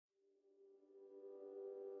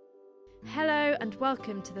Hello and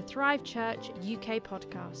welcome to the Thrive Church UK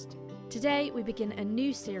podcast. Today we begin a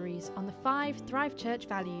new series on the 5 Thrive Church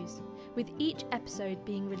values, with each episode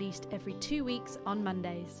being released every 2 weeks on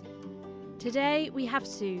Mondays. Today we have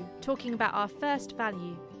Sue talking about our first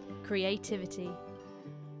value, creativity.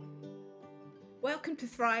 Welcome to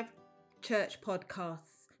Thrive Church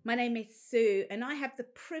podcasts. My name is Sue and I have the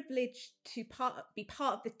privilege to be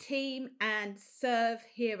part of the team and serve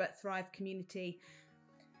here at Thrive Community.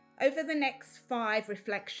 Over the next 5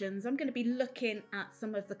 reflections, I'm going to be looking at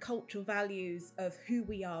some of the cultural values of who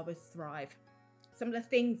we are as Thrive. Some of the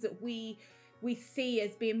things that we see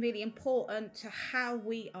as being really important to how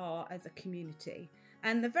we are as a community.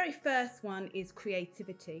 And the very first one is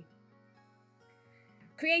creativity.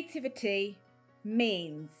 Creativity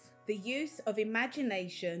means the use of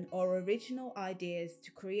imagination or original ideas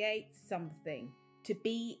to create something, to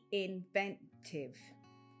be inventive,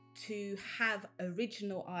 to have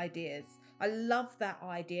original ideas. I love that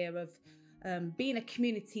idea of being a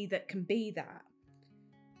community that can be that.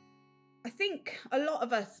 I think a lot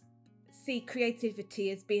of us see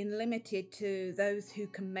creativity as being limited to those who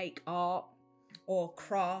can make art or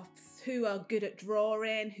crafts, who are good at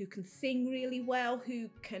drawing, who can sing really well, who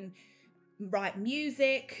can write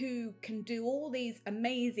music, who can do all these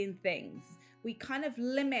amazing things. We kind of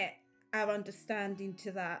limit our understanding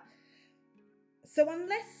to that. So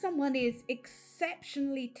unless someone is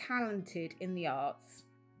exceptionally talented in the arts,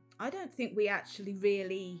 I don't think we actually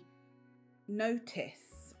really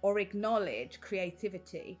notice or acknowledge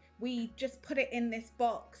creativity. We just put it in this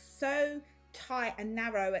box so tight and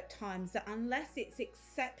narrow at times that unless it's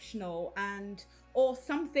exceptional or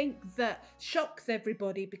something that shocks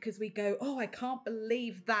everybody because we go, oh, I can't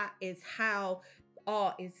believe that is how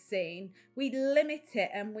art is seen, we limit it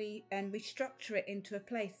and we structure it into a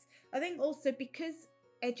place. I think also because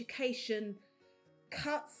education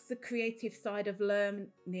cuts the creative side of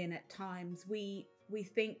learning at times, we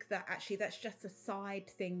think that actually that's just a side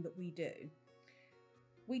thing that we do.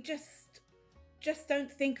 We just don't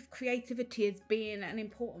think of creativity as being an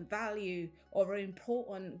important value or an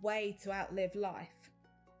important way to outlive life.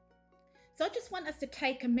 So I just want us to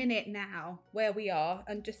take a minute now where we are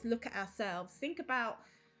and just look at ourselves. Think about,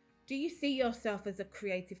 do you see yourself as a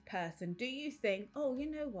creative person? Do you think, oh, you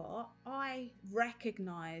know what? I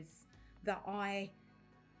recognize that I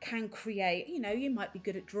can create. You know, you might be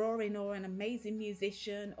good at drawing or an amazing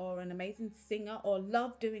musician or an amazing singer or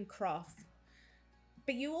love doing crafts.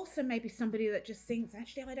 But you also may be somebody that just thinks,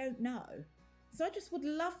 actually, I don't know. So I just would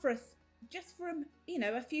love for us, just for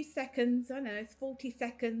a few seconds, I don't know, 40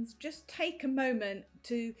 seconds, just take a moment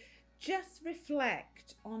to just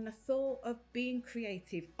reflect on the thought of being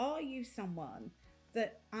creative. Are you someone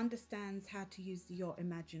that understands how to use your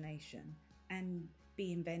imagination and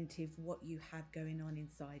be inventive what you have going on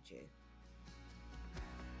inside you?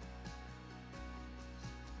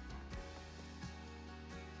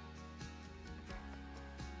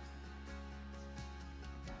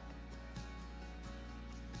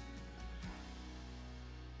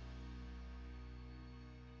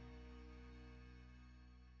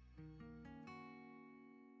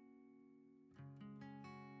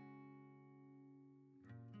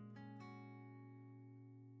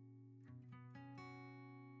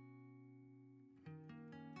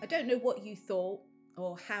 I don't know what you thought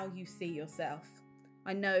or how you see yourself.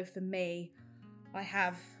 I know for me, I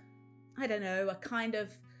have, a kind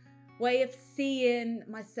of way of seeing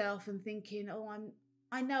myself and thinking,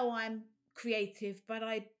 I know I'm creative, but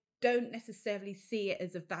I don't necessarily see it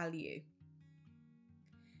as a value.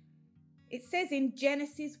 It says in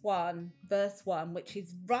Genesis 1, verse 1, which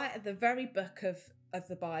is right at the very book of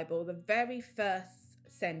the Bible, the very first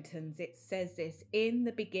sentence, it says this: in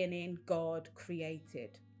the beginning, God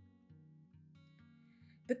created.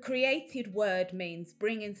 The created word means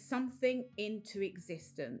bringing something into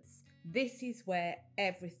existence. This is where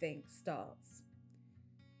everything starts.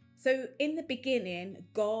 So in the beginning,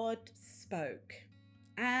 God spoke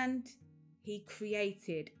and he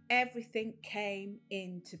created. Everything came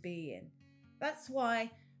into being. That's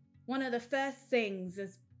why one of the first things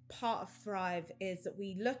as part of Thrive is that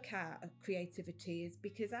we look at creativity, is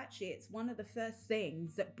because actually it's one of the first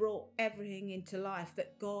things that brought everything into life,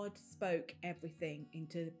 that God spoke everything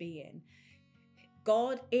into being.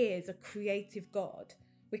 God is a creative God.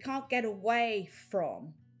 We can't get away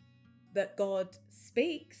from that. God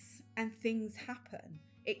speaks and things happen.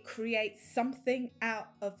 It creates something out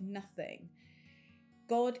of nothing.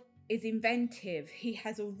 God is inventive. He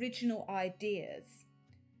has original ideas.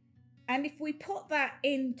 And if we put that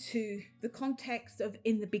into the context of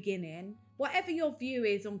in the beginning, whatever your view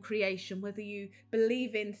is on creation, whether you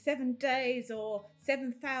believe in 7 days or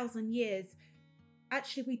 7,000 years,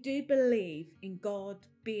 actually we do believe in God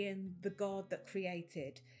being the God that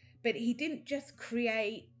created. But he didn't just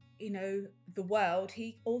create, the world,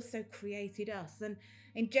 he also created us. And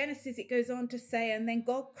in Genesis, it goes on to say, and then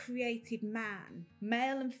God created man,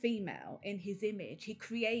 male and female, in his image. He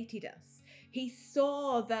created us. He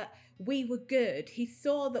saw that we were good. He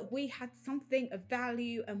saw that we had something of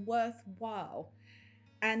value and worthwhile.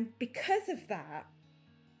 And because of that,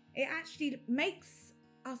 it actually makes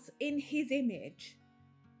us in his image.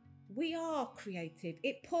 We are creative.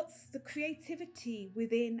 It puts the creativity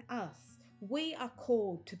within us. We are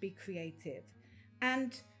called to be creative.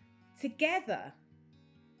 And together,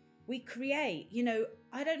 we create.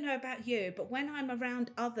 I don't know about you, but when I'm around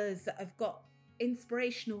others that have got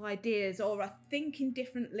inspirational ideas or are thinking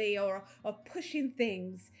differently or are pushing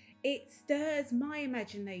things, it stirs my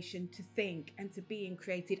imagination to think and to being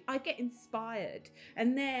creative. I get inspired,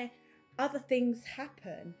 and there other things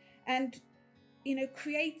happen. And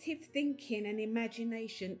creative thinking and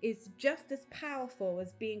imagination is just as powerful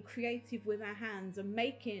as being creative with our hands and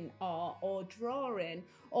making art or drawing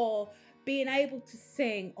or being able to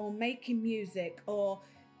sing or making music or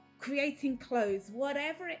creating clothes.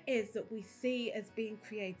 Whatever it is that we see as being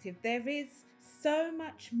creative, there is so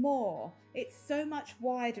much more. It's so much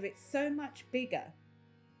wider. It's so much bigger.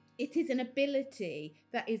 It is an ability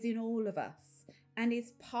that is in all of us and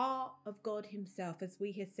is part of God himself, as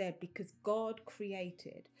we have said, because God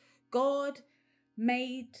created. God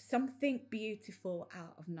made something beautiful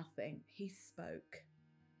out of nothing. He spoke.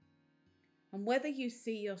 And whether you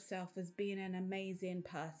see yourself as being an amazing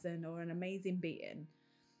person or an amazing being,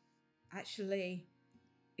 actually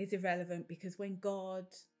is irrelevant, because when God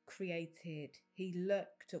created, he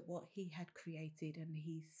looked at what he had created and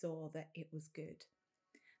he saw that it was good.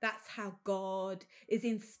 That's how God is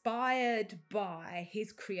inspired by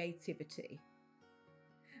his creativity.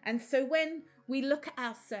 And so when we look at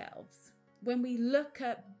ourselves, when we look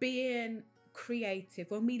at being creative,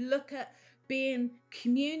 when we look at being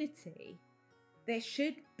community, there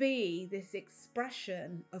should be this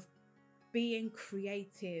expression of being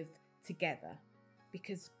creative together,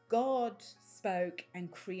 because God spoke and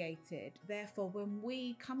created. Therefore, when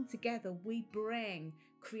we come together, we bring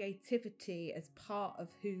creativity as part of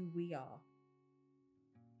who we are.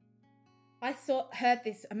 I heard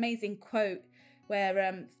this amazing quote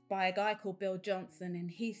where by a guy called Bill Johnson, and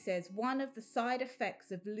he says, one of the side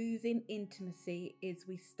effects of losing intimacy is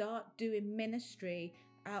we start doing ministry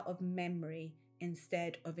out of memory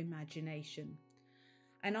instead of imagination.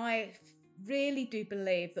 And I really do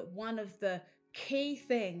believe that one of the key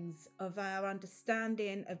things of our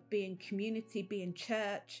understanding of being community, being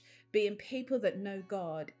church, being people that know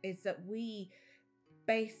God, is that we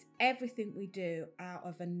base everything we do out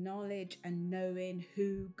of a knowledge and knowing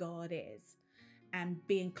who God is and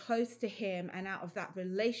being close to him. And out of that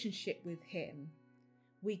relationship with him,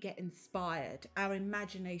 we get inspired, our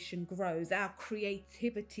imagination grows, our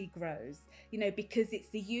creativity grows, because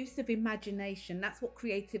it's the use of imagination. That's what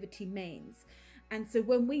creativity means. And so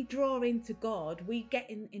when we draw into God, we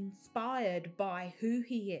get inspired by who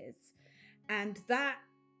he is, and that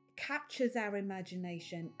captures our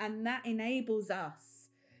imagination, and that enables us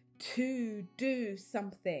to do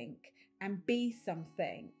something and be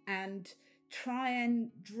something and try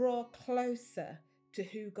and draw closer to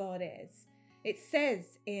who God is. It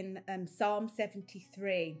says in Psalm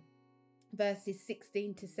 73, verses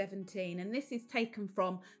 16 to 17, and this is taken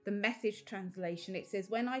from the Message translation. It says,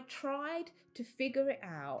 when I tried to figure it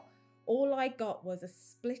out, all I got was a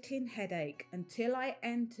splitting headache until I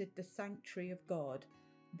entered the sanctuary of God.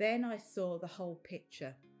 Then I saw the whole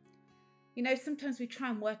picture. Sometimes we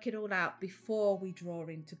try and work it all out before we draw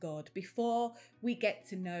into God, before we get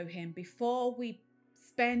to know him, before we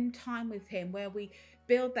spend time with him, where we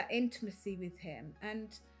build that intimacy with him.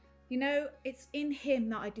 And it's in him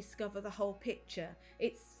that I discover the whole picture.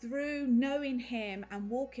 It's through knowing him and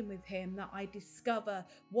walking with him that I discover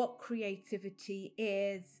what creativity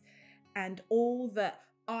is and all that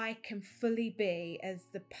I can fully be as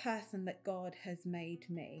the person that God has made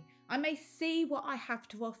me. I may see what I have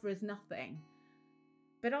to offer as nothing,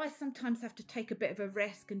 but I sometimes have to take a bit of a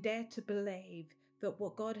risk and dare to believe that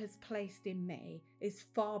what God has placed in me is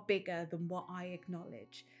far bigger than what I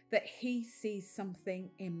acknowledge, that he sees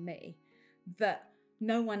something in me that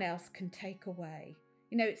no one else can take away.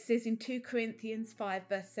 It says in 2 Corinthians 5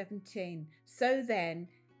 verse 17, so then,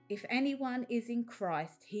 if anyone is in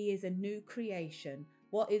Christ, he is a new creation.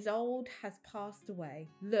 What is old has passed away.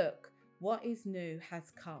 Look, what is new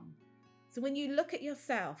has come. So when you look at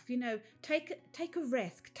yourself, take a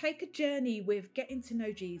risk, take a journey with getting to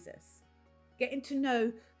know Jesus, getting to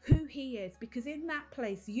know who he is, because in that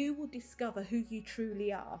place you will discover who you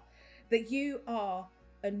truly are, that you are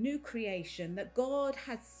a new creation, that God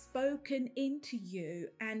has spoken into you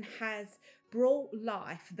and has brought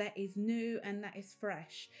life that is new and that is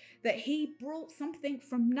fresh, that he brought something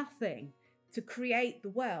from nothing to create the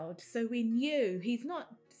world. So in you, he's not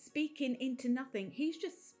speaking into nothing. He's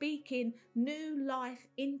just speaking new life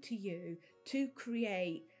into you to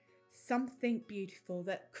create something beautiful,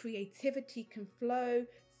 that creativity can flow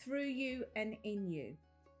through you and in you.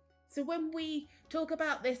 So when we talk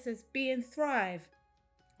about this as being Thrive,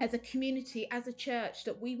 as a community, as a church,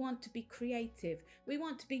 that we want to be creative, we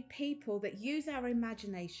want to be people that use our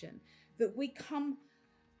imagination, that we come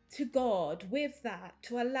to God with that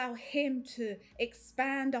to allow him to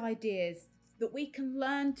expand ideas, that we can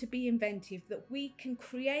learn to be inventive, that we can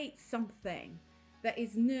create something that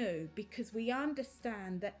is new, because we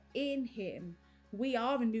understand that in him we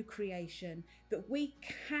are a new creation, that we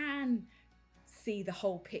can see the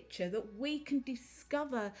whole picture, that we can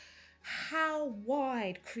discover how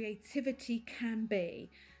wide creativity can be,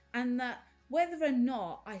 and that whether or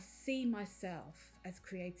not I see myself as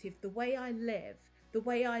creative, the way I live, the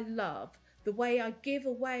way I love, the way I give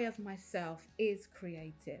away of myself is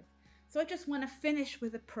creative. So I just want to finish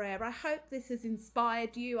with a prayer. I hope this has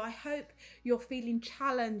inspired you. I hope you're feeling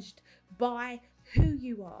challenged by who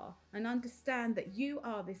you are and understand that you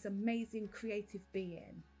are this amazing creative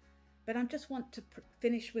being. But I just want to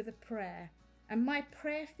finish with a prayer. And my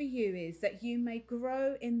prayer for you is that you may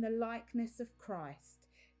grow in the likeness of Christ,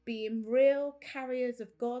 being real carriers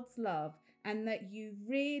of God's love, and that you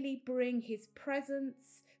really bring his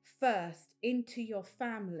presence first into your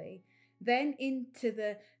family, then into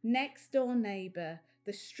the next door neighbour,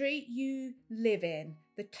 the street you live in,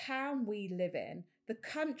 the town we live in, the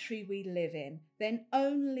country we live in, then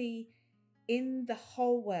only in the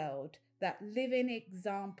whole world, that living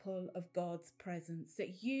example of God's presence,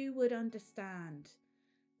 that you would understand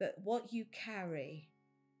that what you carry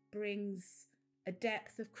brings a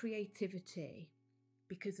depth of creativity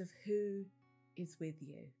because of who is with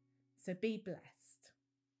you. So be blessed.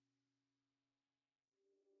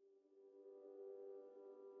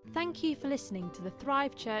 Thank you for listening to the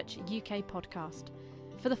Thrive Church UK podcast.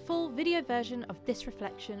 For the full video version of this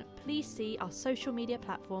reflection, please see our social media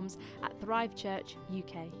platforms at Thrive Church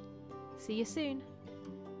UK. See you soon.